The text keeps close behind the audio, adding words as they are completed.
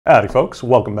Howdy folks,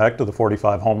 welcome back to the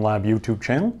 45 Homelab YouTube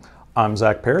channel. I'm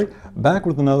Zach Perry, back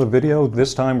with another video.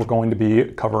 This time we're going to be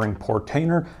covering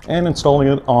Portainer and installing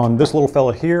it on this little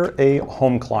fella here, a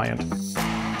home client.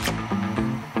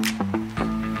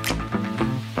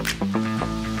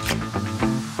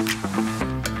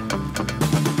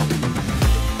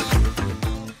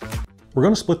 We're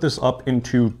going to split this up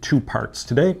into two parts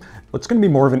today. It's going to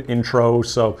be more of an intro,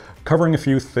 so covering a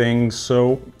few things.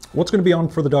 So what's going to be on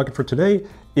for the docket for today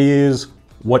is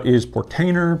what is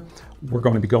Portainer. We're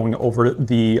going to be going over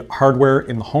the hardware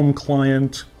in the home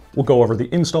client. We'll go over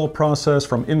the install process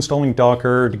from installing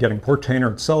Docker to getting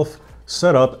Portainer itself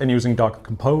set up and using Docker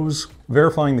Compose,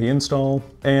 verifying the install,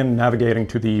 and navigating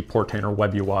to the Portainer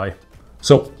web UI.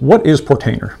 So what is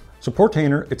Portainer? So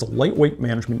Portainer, it's a lightweight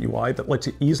management UI that lets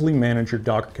you easily manage your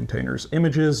Docker containers,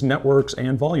 images, networks,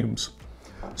 and volumes.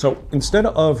 So instead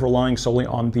of relying solely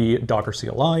on the Docker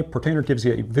CLI, Portainer gives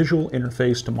you a visual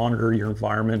interface to monitor your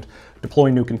environment, deploy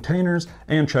new containers,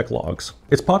 and check logs.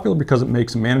 It's popular because it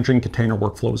makes managing container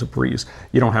workflows a breeze.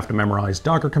 You don't have to memorize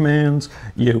Docker commands,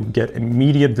 you get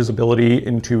immediate visibility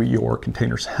into your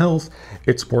container's health.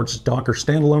 It supports Docker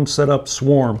standalone setup,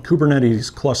 Swarm,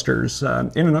 Kubernetes, clusters.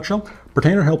 In a nutshell,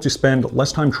 Portainer helps you spend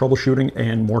less time troubleshooting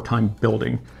and more time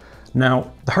building.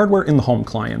 Now, the hardware in the home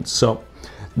client. So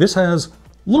this has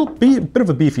bit of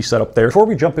a beefy setup there. Before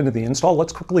we jump into the install,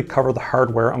 let's quickly cover the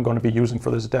hardware I'm going to be using for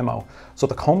this demo. So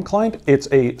the home client, it's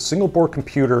a single board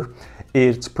computer.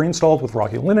 It's pre-installed with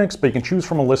Rocky Linux, but you can choose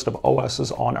from a list of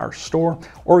OSs on our store,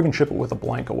 or you can ship it with a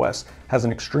blank OS. It has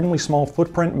an extremely small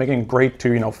footprint, making it great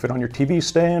to fit on your TV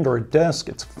stand or a desk.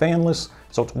 It's fanless,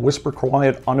 so it's whisper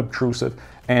quiet, unobtrusive,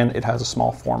 and it has a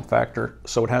small form factor.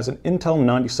 So it has an Intel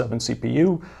 97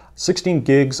 CPU, 16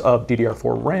 gigs of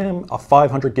DDR4 RAM, a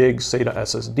 500 gig SATA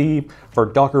SSD for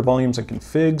Docker volumes and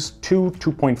configs, two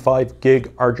 2.5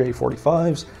 gig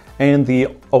RJ45s, and the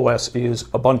OS is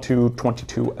Ubuntu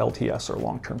 22 LTS or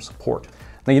long-term support.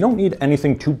 Now you don't need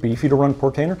anything too beefy to run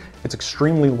Portainer. It's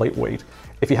extremely lightweight.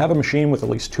 If you have a machine with at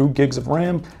least 2 gigs of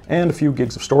RAM and a few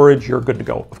gigs of storage, you're good to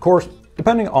go. Of course,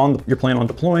 depending on your plan on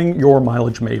deploying, your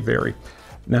mileage may vary.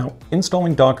 Now,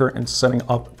 installing Docker and setting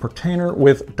up Portainer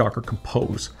with Docker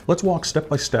Compose. Let's walk step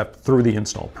by step through the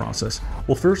install process.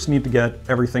 We'll first need to get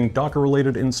everything Docker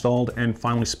related installed and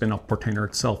finally spin up Portainer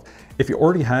itself. If you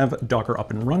already have Docker up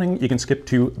and running, you can skip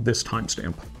to this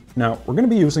timestamp. Now, we're going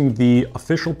to be using the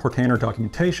official Portainer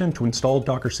documentation to install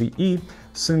Docker CE,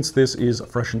 since this is a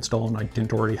fresh install and I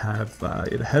didn't already have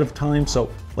it ahead of time. So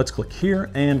let's click here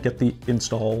and get the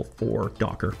install for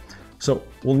Docker. So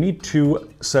we'll need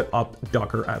to set up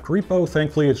Docker apt repo.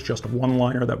 Thankfully, it's just a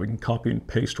one-liner that we can copy and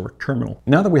paste to our terminal.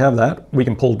 Now that we have that, we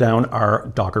can pull down our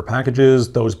Docker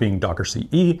packages, those being Docker CE.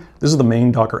 This is the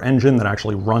main Docker engine that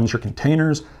actually runs your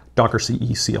containers. Docker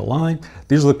CE CLI.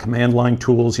 These are the command line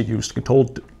tools you use to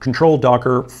control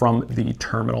Docker from the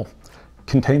terminal.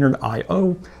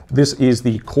 Container.io. This is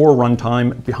the core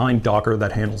runtime behind Docker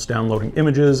that handles downloading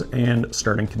images and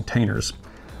starting containers.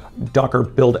 Docker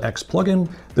BuildX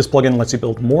plugin. This plugin lets you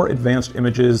build more advanced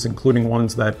images, including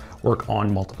ones that work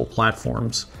on multiple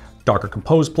platforms. Docker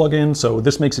Compose plugin, so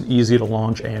this makes it easy to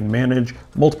launch and manage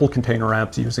multiple container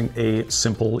apps using a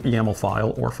simple YAML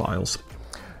file or files.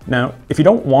 Now, if you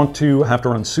don't want to have to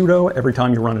run sudo every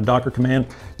time you run a Docker command,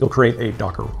 you'll create a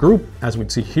Docker group. As we can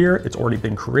see here, it's already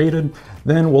been created.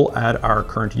 Then we'll add our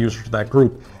current user to that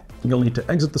group. You'll need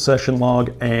to exit the session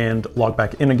log and log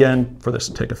back in again for this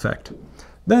to take effect.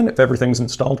 Then, if everything's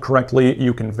installed correctly,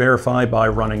 you can verify by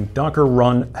running docker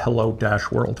run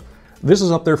hello-world. This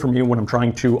is up there for me when I'm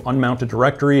trying to unmount a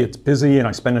directory. It's busy and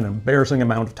I spend an embarrassing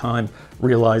amount of time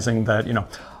realizing that,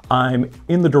 I'm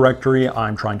in the directory,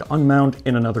 I'm trying to unmount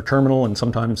in another terminal and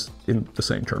sometimes in the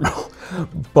same terminal.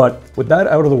 But with that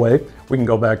out of the way, we can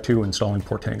go back to installing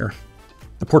Portainer.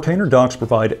 The Portainer docs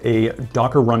provide a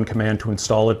docker run command to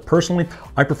install it. Personally,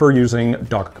 I prefer using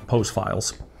Docker Compose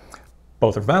files.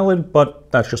 Both are valid,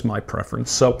 but that's just my preference.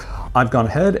 So I've gone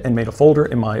ahead and made a folder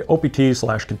in my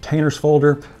opt/containers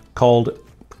folder called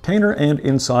Portainer, and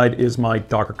inside is my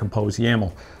Docker Compose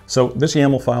YAML. So this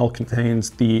YAML file contains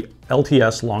the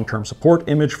LTS long-term support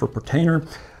image for Portainer,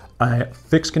 a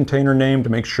fixed container name to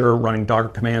make sure running Docker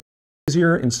commands is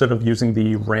easier instead of using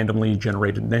the randomly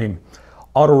generated name.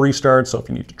 Auto restart, so if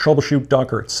you need to troubleshoot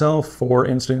Docker itself, for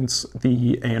instance,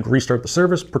 and restart the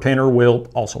service, Portainer will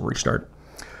also restart.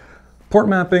 Port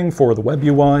mapping for the web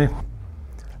UI,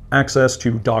 access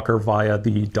to Docker via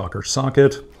the Docker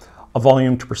socket, a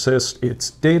volume to persist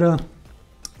its data,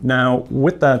 Now,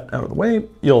 with that out of the way,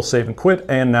 you'll save and quit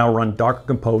and now run docker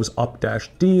compose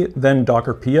up-d, then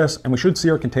docker ps, and we should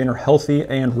see our container healthy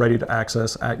and ready to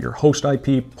access at your host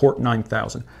IP port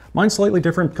 9000. Mine's slightly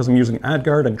different because I'm using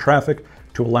AdGuard and traffic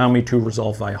to allow me to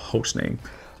resolve via hostname.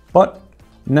 But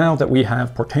now that we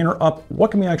have Portainer up,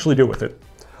 what can we actually do with it?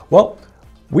 Well,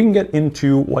 we can get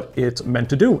into what it's meant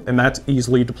to do, and that's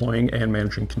easily deploying and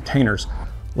managing containers.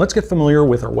 Let's get familiar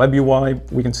with our web UI.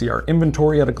 We can see our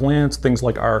inventory at a glance, things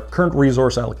like our current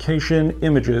resource allocation,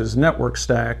 images, network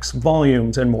stacks,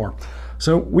 volumes, and more.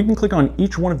 So we can click on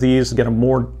each one of these to get a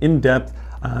more in-depth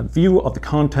view of the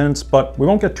contents, but we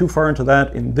won't get too far into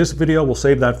that in this video. We'll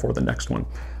save that for the next one.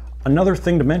 Another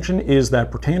thing to mention is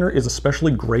that Portainer is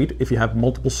especially great if you have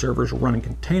multiple servers running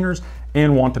containers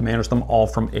and want to manage them all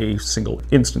from a single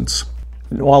instance.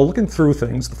 While looking through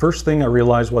things, the first thing I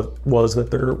realized was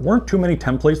that there weren't too many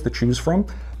templates to choose from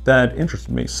that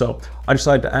interested me. So I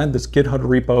decided to add this GitHub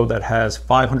repo that has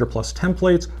 500 plus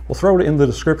templates. We'll throw it in the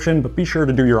description, but be sure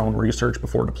to do your own research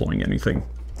before deploying anything.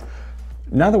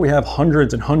 Now that we have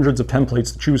hundreds and hundreds of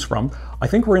templates to choose from, I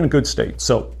think we're in a good state.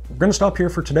 So we're going to stop here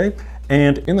for today,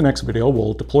 and in the next video,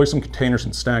 we'll deploy some containers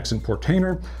and stacks in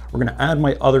Portainer. We're going to add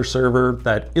my other server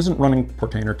that isn't running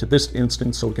Portainer to this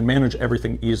instance so we can manage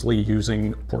everything easily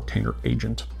using Portainer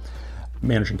agent.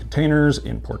 Managing containers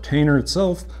in Portainer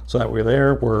itself, so that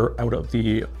we're out of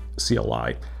the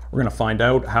CLI. We're going to find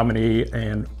out how many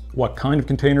and what kind of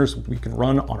containers we can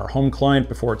run on our home client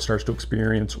before it starts to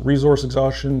experience resource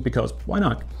exhaustion, because why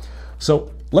not? So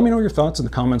let me know your thoughts in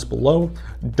the comments below.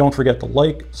 Don't forget to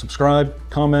like, subscribe,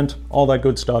 comment, all that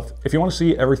good stuff. If you want to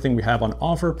see everything we have on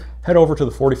offer, head over to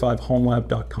the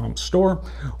 45homelab.com store.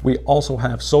 We also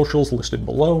have socials listed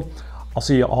below. I'll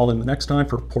see you all in the next time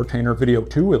for Portainer video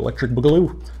 2 Electric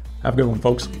Boogaloo. Have a good one,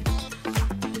 folks.